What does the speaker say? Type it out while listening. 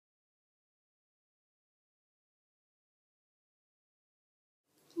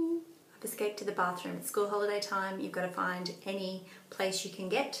escape to the bathroom. It's school holiday time. You've got to find any place you can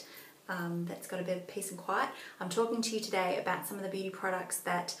get that's got a bit of peace and quiet. I'm talking to you today about some of the beauty products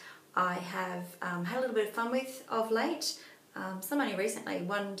that I have had a little bit of fun with of late. Some only recently.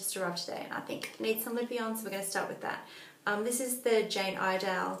 One just arrived today and I think it needs some lippy on, so we're going to start with that. This is the Jane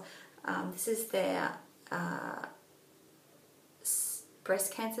Iredale. This is their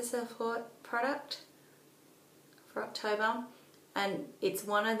breast cancer support product for October, and it's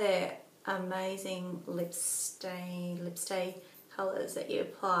one of their amazing lip stay colours that you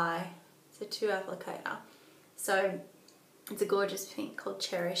apply. It's a 2 applicator, so it's a gorgeous pink called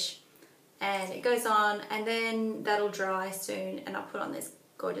Cherish, and it goes on and then that'll dry soon and I'll put on this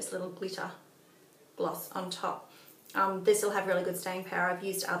gorgeous little glitter gloss on top. This will have really good staying power. I've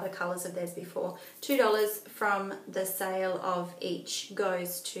used other colours of theirs before. $2 from the sale of each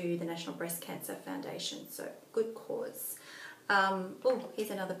goes to the National Breast Cancer Foundation, so good cause. Oh,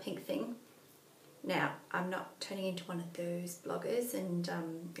 here's another pink thing. Now, I'm not turning into one of those bloggers, and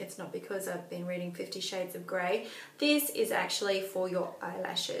it's not because I've been reading 50 Shades of Grey. This is actually for your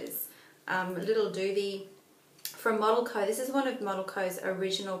eyelashes. Little doobie from Model Co. This is one of Model Co.'s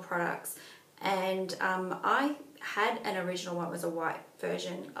original products, and I had an original one. It was a white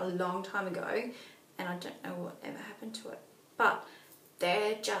version a long time ago, and I don't know whatever happened to it, but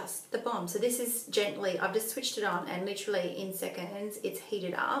they're just the bomb. So this is gently, I've just switched it on and literally in seconds it's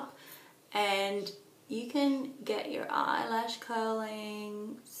heated up, and you can get your eyelash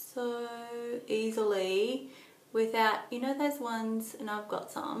curling so easily without, you know those ones, and I've got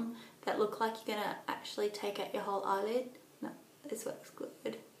some, that look like you're gonna actually take out your whole eyelid? No, this works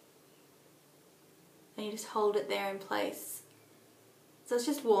good. And you just hold it there in place. So it's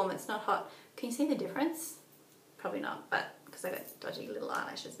just warm, it's not hot. Can you see the difference? Probably not, but because I got dodgy little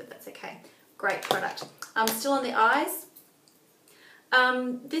eyelashes, but that's okay. Great product. Still on the eyes.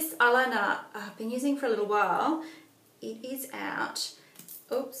 This eyeliner I've been using for a little while. It is out.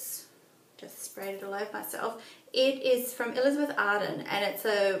 Oops, just sprayed it all over myself. It is from Elizabeth Arden, and it's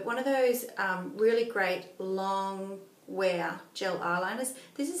one of those really great long wear gel eyeliners.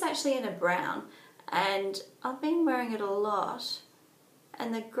 This is actually in a brown, and I've been wearing it a lot.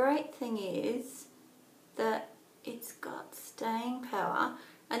 And the great thing is that it's got staying power,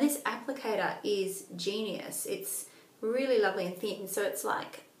 and this applicator is genius. It's really lovely and thin, so it's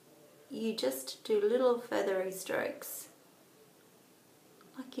like you just do little feathery strokes,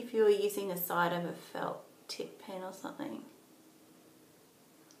 like if you were using the side of a felt tip pen or something,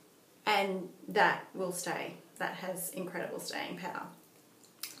 and that will stay. That has incredible staying power.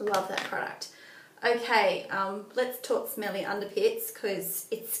 Love that product. Okay, let's talk smelly underpits, because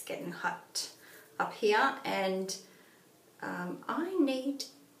it's getting hot up here, and I need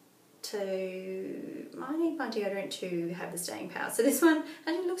my deodorant to have the staying power. So this one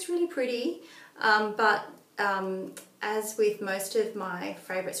actually looks really pretty, but as with most of my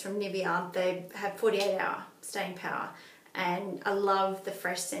favourites from Nivea, they have 48-hour staying power, and I love the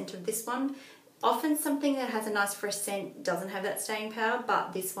fresh scent of this one. Often something that has a nice fresh scent doesn't have that staying power,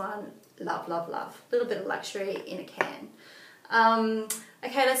 but this one, love, love, love. A little bit of luxury in a can.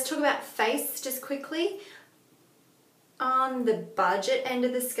 Okay, let's talk about face just quickly. On the budget end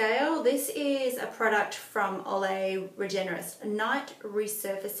of the scale, this is a product from Olay Regenerist, Night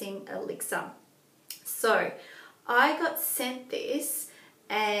Resurfacing Elixir. So I got sent this,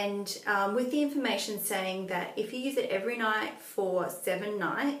 and with the information saying that if you use it every night for 7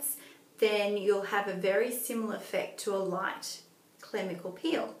 nights, then you'll have a very similar effect to a light chemical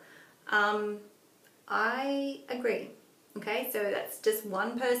peel. I agree. Okay, so that's just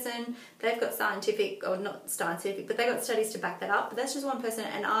one person. They've got scientific, or not scientific, but they've got studies to back that up. But that's just one person,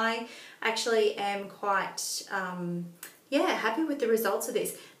 and I actually am quite, happy with the results of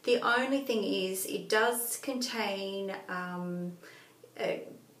this. The only thing is, it does contain the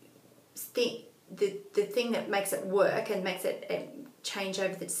thing that makes it work and makes it change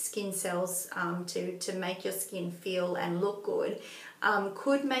over the skin cells to make your skin feel and look good,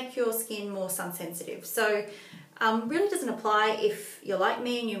 could make your skin more sun sensitive. So really doesn't apply if you're like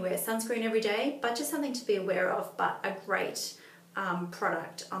me and you wear sunscreen every day, but just something to be aware of, but a great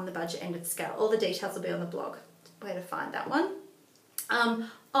product on the budget end of the scale. All the details will be on the blog, where to find that one.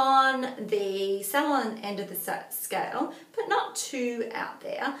 On the salon end of the scale, but not too out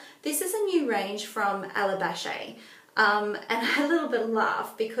there, this is a new range from Alabache. And I had a little bit of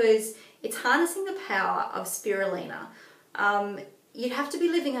laugh because it's harnessing the power of spirulina. You'd have to be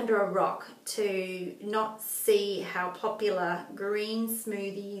living under a rock to not see how popular green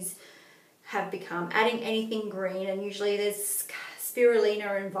smoothies have become. Adding anything green, and usually there's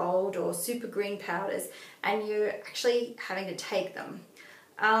spirulina involved or super green powders, and you're actually having to take them.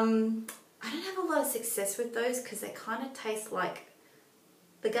 I don't have a lot of success with those because they kind of taste like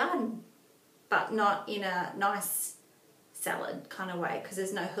the garden, but not in a nice salad kind of way because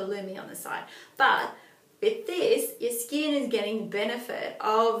there's no halloumi on the side. But with this, your skin is getting the benefit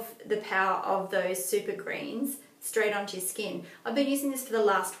of the power of those super greens straight onto your skin. I've been using this for the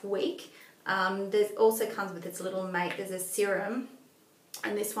last week. There's also comes with its little mate, there's a serum,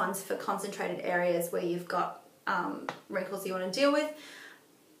 and this one's for concentrated areas where you've got wrinkles you want to deal with.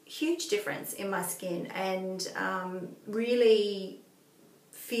 Huge difference in my skin, and really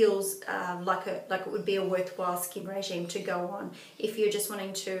feels like it would be a worthwhile skin regime to go on if you're just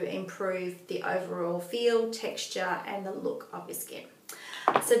wanting to improve the overall feel, texture, and the look of your skin.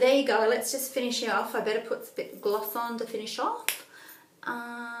 So there you go. Let's just finish it off. I better put a bit of gloss on to finish off.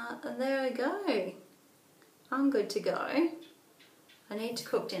 And there we go. I'm good to go. I need to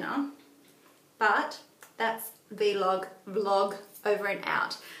cook dinner, but that's vlog over and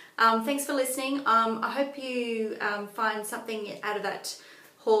out. Thanks for listening. I hope you find something out of that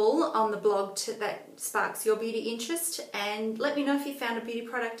haul on the blog that sparks your beauty interest, and let me know if you found a beauty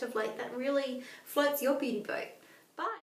product of late that really floats your beauty boat. Bye.